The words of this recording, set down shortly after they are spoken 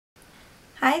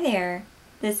Hi there,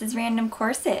 this is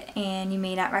RandomCorset, and you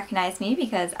may not recognize me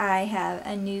because I have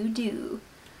a new do.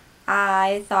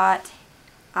 I thought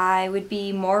I would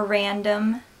be more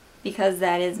random because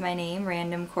that is my name,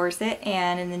 RandomCorset,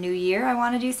 and in the new year I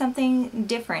want to do something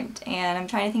different, and I'm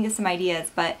trying to think of some ideas,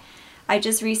 but I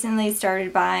just recently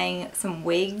started buying some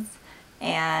wigs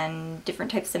and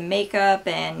different types of makeup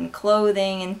and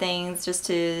clothing and things just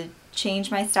to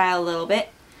change my style a little bit.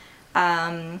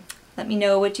 Let me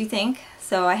know what you think.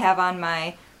 So I have on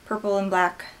my purple and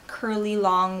black curly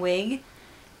long wig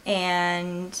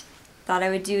and thought I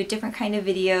would do a different kind of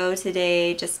video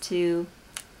today just to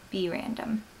be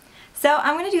random. So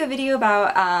I'm going to do a video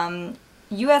about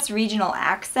US regional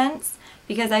accents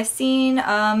because I've seen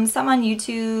some on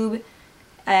YouTube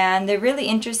and they're really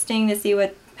interesting to see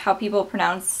how people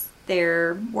pronounce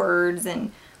their words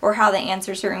or how they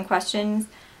answer certain questions.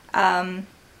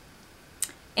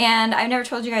 And I've never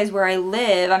told you guys where I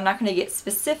live. I'm not going to get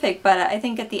specific, but I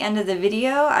think at the end of the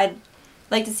video I'd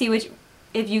like to see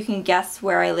if you can guess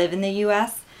where I live in the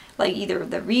US, like either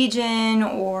the region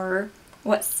or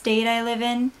what state I live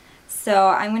in. So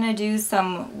I'm going to do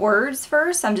some words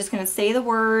first. I'm just going to say the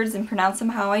words and pronounce them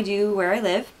how I do where I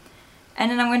live. And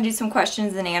then I'm going to do some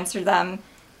questions and answer them.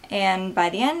 And by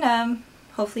the end,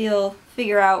 hopefully you'll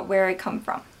figure out where I come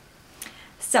from.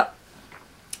 So,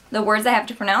 the words I have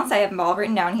to pronounce, I have them all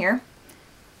written down here.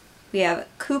 We have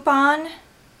coupon,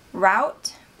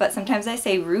 route, but sometimes I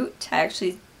say route. I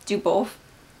actually do both.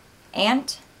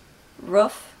 Ant,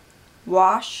 roof,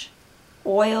 wash,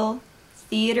 oil,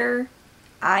 theater,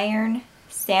 iron,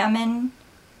 salmon,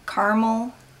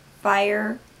 caramel,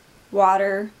 fire,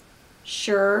 water,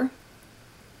 sure,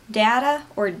 data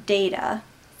or data,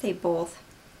 say both.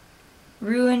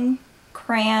 Ruin,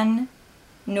 crayon,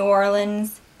 New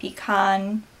Orleans,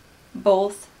 pecan,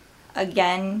 both,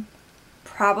 again,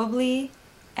 probably,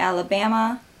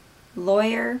 Alabama,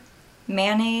 lawyer,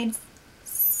 mayonnaise,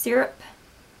 syrup,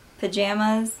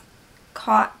 pajamas,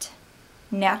 caught,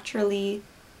 naturally,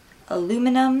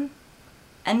 aluminum,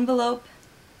 envelope,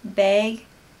 bag,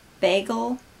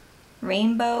 bagel,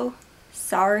 rainbow,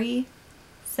 sorry,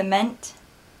 cement,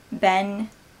 Ben,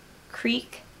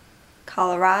 creek,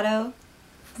 Colorado,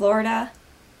 Florida,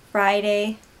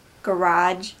 Friday,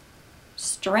 garage,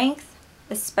 strength,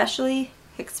 especially,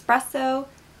 espresso,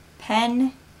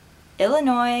 pen,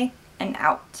 Illinois, and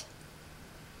out.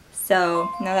 So,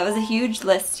 now that was a huge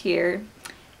list here.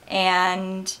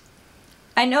 And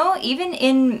I know even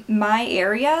in my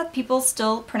area, people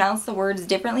still pronounce the words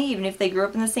differently, even if they grew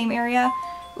up in the same area.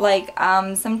 Like,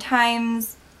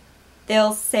 sometimes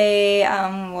they'll say,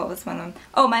 what was one of them?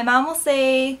 Oh, my mom will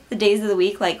say the days of the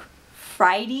week, like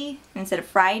Friday instead of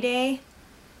Friday.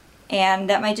 And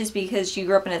that might just be because she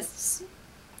grew up in a,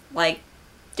 like,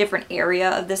 different area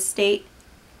of the state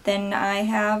than I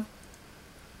have.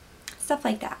 Stuff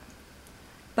like that.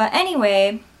 But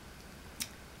anyway,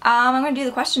 I'm going to do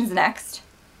the questions next.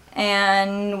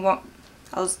 And I'll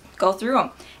just go through them.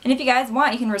 And if you guys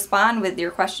want, you can respond with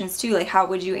your questions too. Like, how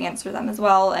would you answer them as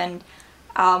well? And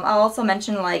I'll also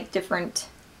mention, like, different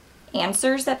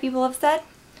answers that people have said.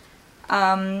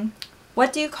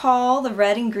 What do you call the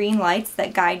red and green lights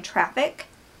that guide traffic?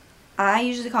 I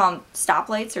usually call them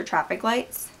stoplights or traffic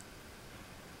lights.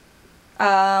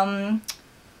 Do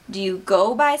you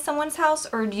go by someone's house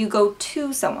or do you go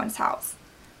to someone's house?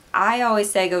 I always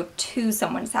say I go to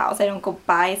someone's house. I don't go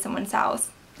by someone's house.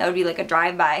 That would be like a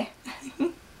drive-by.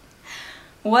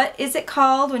 What is it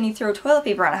called when you throw toilet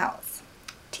paper on a house?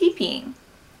 TPing.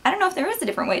 I don't know if there is a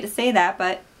different way to say that,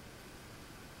 but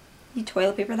you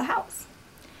toilet paper the house.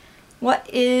 What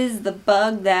is the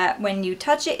bug that when you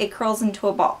touch it, it curls into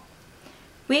a ball?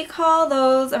 We call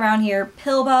those around here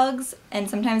pill bugs and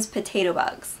sometimes potato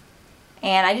bugs.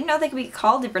 And I didn't know they could be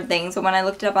called different things, but when I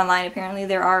looked it up online, apparently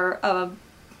there are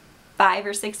 5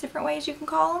 or 6 different ways you can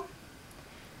call them.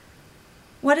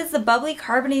 What is the bubbly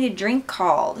carbonated drink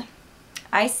called?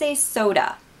 I say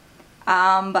soda,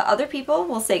 but other people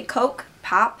will say Coke,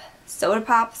 pop, soda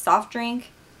pop, soft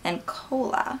drink, and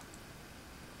cola.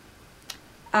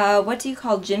 What do you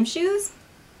call gym shoes?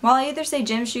 Well, I either say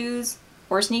gym shoes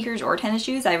or sneakers or tennis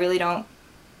shoes. I really don't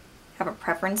have a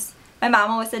preference. My mom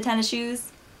always said tennis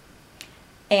shoes.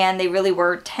 And they really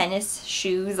were tennis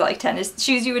shoes, like tennis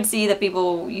shoes you would see that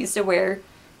people used to wear,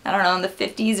 I don't know, in the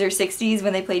 50s or 60s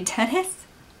when they played tennis.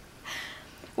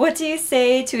 What do you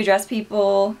say to address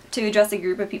a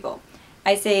group of people?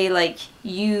 I say like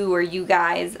you or you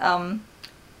guys. A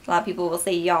lot of people will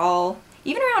say y'all.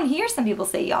 Even around here some people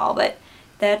say y'all, but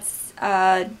that's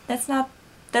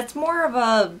more of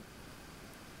a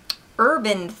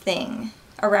urban thing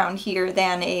around here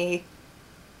than a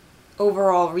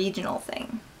overall regional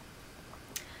thing.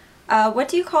 What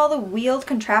do you call the wheeled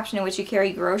contraption in which you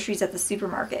carry groceries at the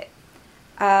supermarket?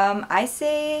 I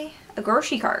say a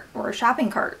grocery cart or a shopping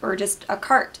cart or just a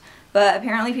cart, but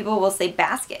apparently people will say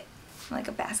basket, like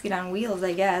a basket on wheels,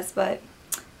 I guess, but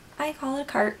I call it a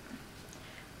cart.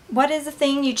 What is the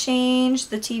thing you change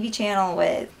the TV channel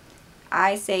with?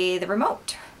 I say the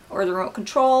remote or the remote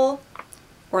control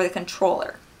or the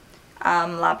controller. A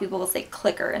lot of people will say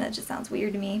clicker, and it just sounds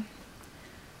weird to me.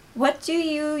 What do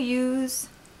you use,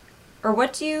 or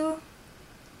I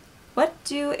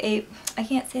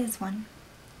can't say this one.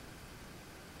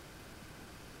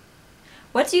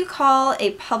 What do you call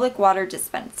a public water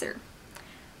dispenser?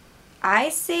 I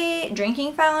say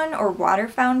drinking fountain or water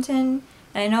fountain.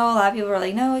 And I know a lot of people are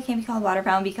like, no, it can't be called water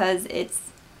fountain because it's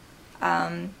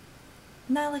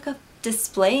not like a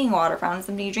displaying water fountain,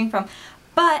 something you drink from.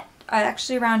 But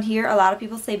actually around here, a lot of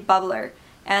people say bubbler.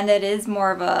 And it is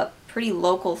more of a pretty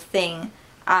local thing.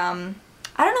 I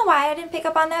don't know why I didn't pick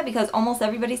up on that because almost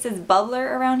everybody says bubbler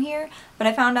around here. But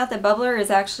I found out that bubbler is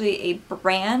actually a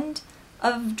brand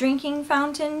of drinking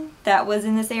fountain that was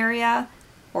in this area,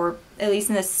 or at least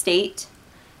in this state.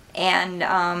 And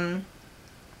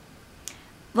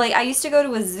like I used to go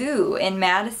to a zoo in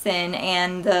Madison,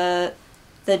 and the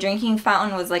drinking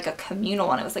fountain was like a communal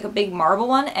one. It was like a big marble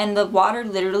one, and the water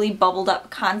literally bubbled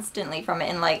up constantly from it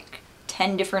in like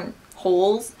 10 different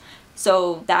holes.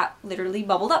 So that literally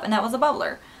bubbled up, and that was a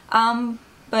bubbler.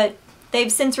 But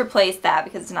they've since replaced that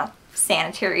because it's not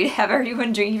sanitary to have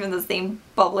everyone drinking from the same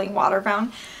bubbling water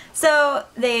fountain. So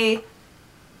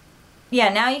yeah,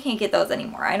 now you can't get those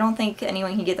anymore. I don't think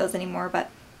anyone can get those anymore, but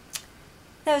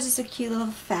that was just a cute little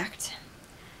fact.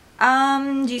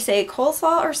 Do you say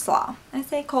coleslaw or slaw? I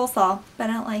say coleslaw, but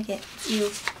I don't like it. Ew.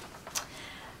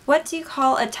 What do you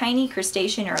call a tiny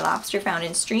crustacean or lobster found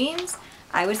in streams?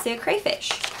 I would say a crayfish.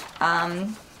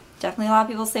 Definitely a lot of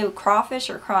people say crawfish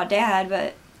or crawdad,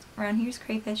 but around here is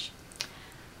crayfish.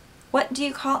 What do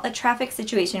you call a traffic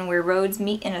situation where roads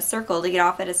meet in a circle to get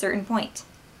off at a certain point?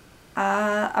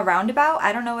 A roundabout?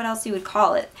 I don't know what else you would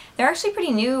call it. They're actually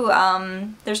pretty new.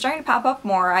 They're starting to pop up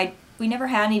more. We never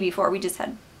had any before. We just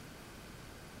had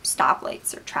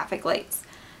stoplights or traffic lights.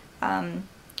 But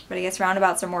I guess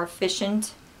roundabouts are more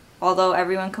efficient. Although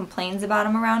everyone complains about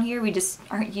them around here, we just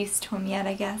aren't used to them yet,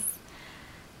 I guess.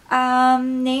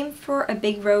 Name for a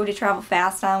big road to travel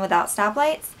fast on without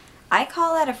stoplights? I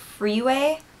call that a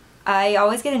freeway. I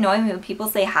always get annoyed when people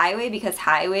say highway because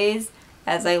highways,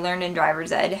 as I learned in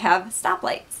driver's ed, have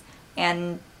stoplights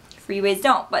and freeways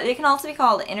don't. But it can also be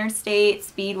called interstate,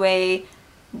 speedway,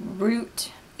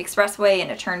 route, expressway, and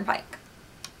a turnpike.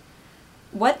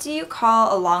 What do you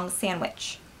call a long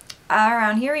sandwich?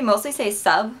 Around here we mostly say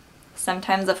sub,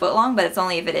 sometimes a foot long, but it's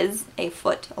only if it is a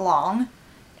foot long.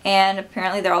 And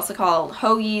apparently they're also called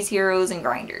hoagies, heroes, and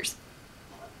grinders.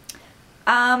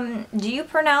 Do you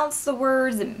pronounce the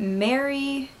words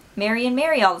Mary and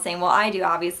Mary all the same? Well, I do,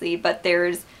 obviously, but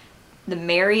there's the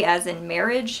Mary as in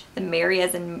marriage, the Mary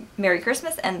as in Merry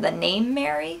Christmas, and the name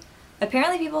Mary.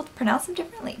 Apparently people pronounce them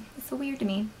differently. It's so weird to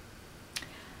me.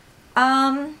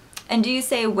 And do you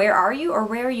say where are you or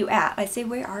where are you at? I say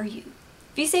where are you.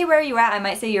 If you say where are you at, I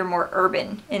might say you're more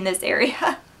urban in this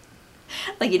area.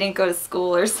 Like you didn't go to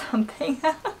school or something.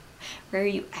 Where are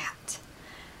you at?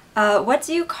 What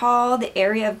do you call the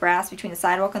area of grass between the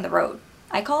sidewalk and the road?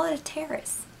 I call it a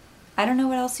terrace. I don't know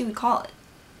what else you would call it.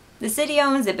 The city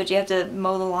owns it, but you have to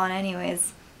mow the lawn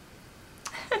anyways.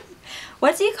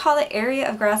 What do you call the area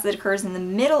of grass that occurs in the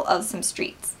middle of some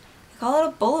streets? I call it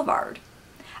a boulevard.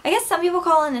 I guess some people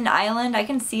call it an island. I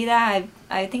can see that.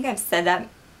 I think I've said that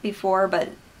before, but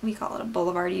we call it a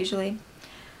boulevard usually.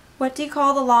 What do you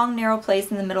call the long, narrow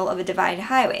place in the middle of a divided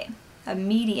highway? A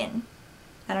median.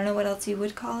 I don't know what else you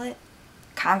would call it.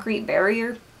 Concrete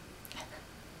barrier.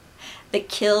 The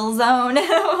kill zone.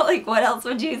 Like, what else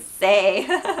would you say?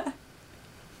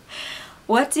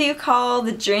 What do you call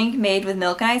the drink made with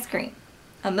milk and ice cream?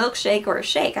 A milkshake or a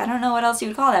shake. I don't know what else you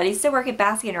would call that. I used to work at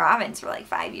Baskin Robbins for like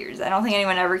 5 years. I don't think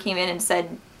anyone ever came in and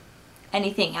said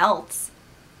anything else.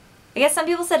 I guess some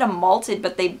people said a malted,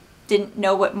 but they didn't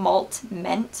know what malt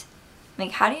meant.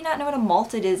 Like, how do you not know what a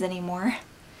malted is anymore?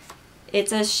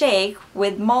 It's a shake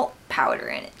with malt powder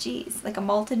in it. Jeez, like a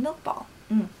malted milk ball.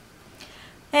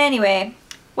 Anyway,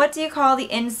 what do you call the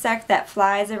insect that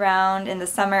flies around in the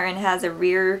summer and has a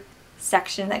rear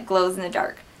section that glows in the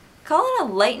dark? I call it a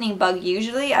lightning bug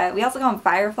usually. We also call them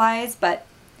fireflies, but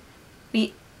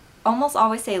we almost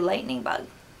always say lightning bug.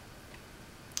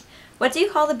 What do you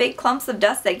call the big clumps of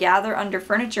dust that gather under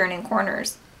furniture and in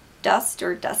corners? Dust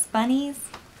or dust bunnies?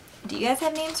 Do you guys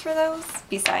have names for those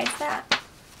besides that?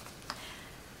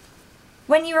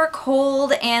 when you are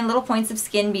cold and little points of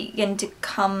skin begin to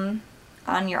come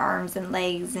on your arms and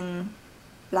legs and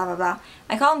blah blah blah.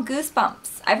 I call them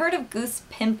goosebumps. I've heard of goose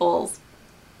pimples,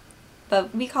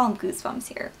 but we call them goosebumps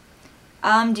here.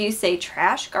 Do you say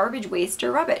trash, garbage, waste,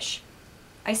 or rubbish?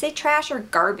 I say trash or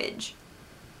garbage.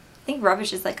 I think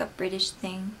rubbish is like a British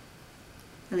thing.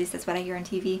 At least that's what I hear on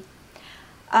TV.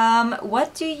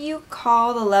 What do you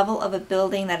call the level of a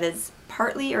building that is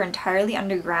partly or entirely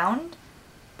underground?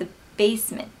 The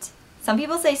basement. Some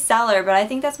people say cellar, but I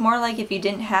think that's more like if you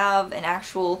didn't have an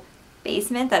actual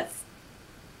basement, that's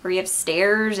where you have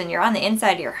stairs and you're on the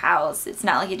inside of your house. It's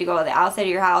not like you have to go to the outside of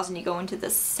your house and you go into the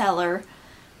cellar.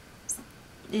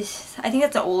 I think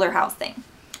that's an older house thing.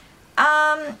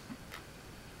 How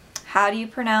do you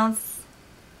pronounce,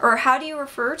 or how do you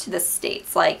refer to the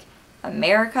states? Like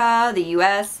America, the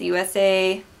US, the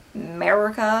USA,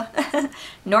 America,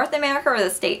 North America, or the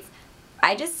states?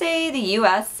 I just say the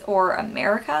US or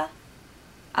America.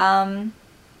 I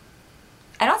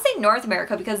don't say North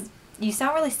America because you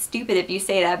sound really stupid if you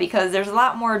say that, because there's a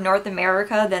lot more North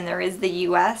America than there is the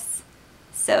US.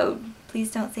 So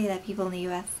please don't say that, people in the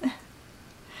US.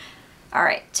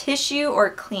 Alright, tissue or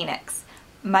Kleenex?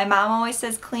 My mom always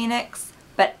says Kleenex,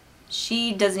 but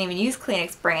she doesn't even use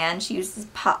Kleenex brand, she uses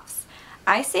Puffs.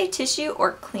 I say tissue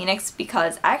or Kleenex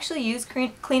because I actually use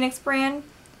Kleenex brand,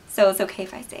 so it's okay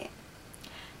if I say it.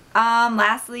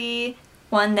 Lastly,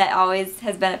 one that always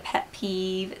has been a pet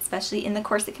peeve, especially in the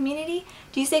corset community.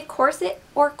 Do you say corset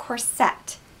or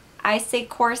corset? I say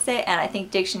corset, and I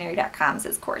think dictionary.com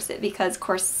says corset, because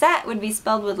corset would be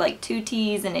spelled with like 2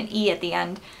 T's and an E at the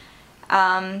end.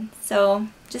 So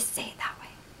just say it that way.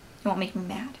 It won't make me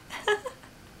mad.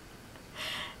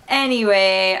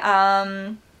 Anyway,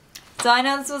 so I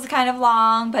know this was kind of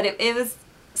long, but it was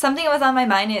something that was on my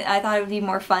mind. I thought it would be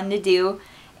more fun to do,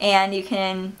 and you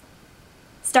can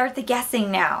start the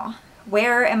guessing now.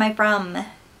 Where am I from?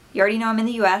 You already know I'm in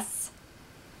the US,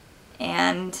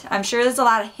 and I'm sure there's a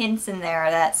lot of hints in there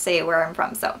that say where I'm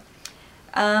from, so.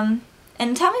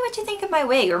 And tell me what you think of my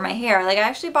wig or my hair. Like, I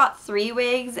actually bought 3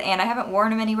 wigs, and I haven't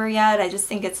worn them anywhere yet. I just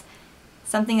think it's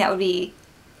something that would be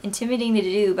intimidating to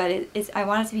do, but I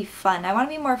want it to be fun. I want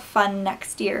to be more fun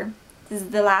next year. This is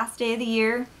the last day of the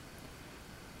year.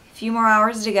 A few more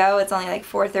hours to go. It's only like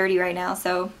 4:30 right now,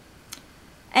 so.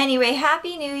 Anyway,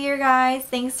 Happy New Year, guys.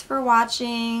 Thanks for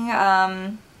watching.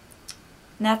 And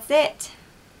that's it.